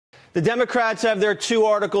The Democrats have their two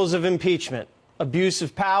articles of impeachment: abuse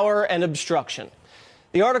of power and obstruction.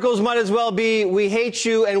 The articles might as well be, "We hate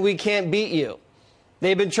you and we can't beat you."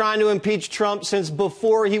 They've been trying to impeach Trump since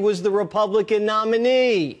before he was the Republican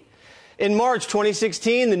nominee. In March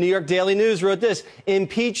 2016, the New York Daily News wrote this: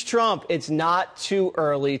 "Impeach Trump. It's not too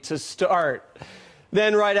early to start."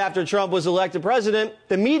 Then, right after Trump was elected president,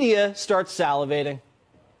 the media starts salivating.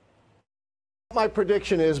 My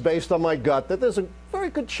prediction is, based on my gut, that there's a very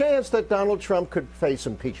good chance that Donald Trump could face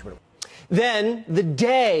impeachment. Then, the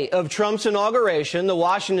day of Trump's inauguration, the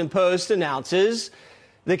Washington Post announces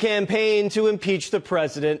the campaign to impeach the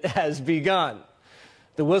president has begun.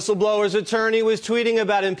 The whistleblower's attorney was tweeting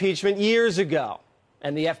about impeachment years ago,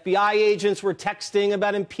 and the FBI agents were texting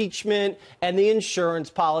about impeachment and the insurance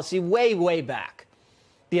policy way, way back.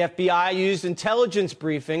 The FBI used intelligence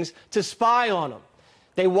briefings to spy on him.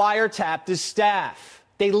 They wiretapped his staff.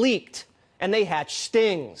 They leaked, and they hatched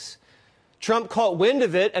stings. Trump caught wind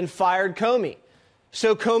of it and fired Comey.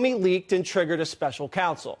 So Comey leaked and triggered a special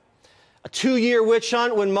counsel. A 2-year witch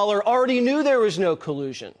hunt when Mueller already knew there was no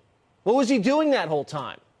collusion. What was he doing that whole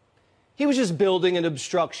time? He was just building an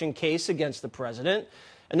obstruction case against the president,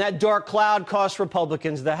 and that dark cloud cost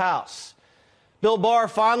Republicans the House. Bill Barr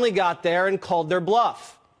finally got there and called their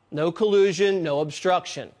bluff. No collusion, no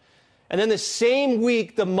obstruction. And then the same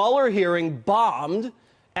week the Mueller hearing bombed,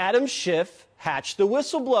 Adam Schiff hatched the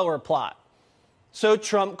whistleblower plot. So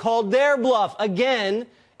Trump called their bluff again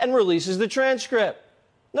and releases the transcript.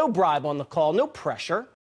 No bribe on the call, no pressure.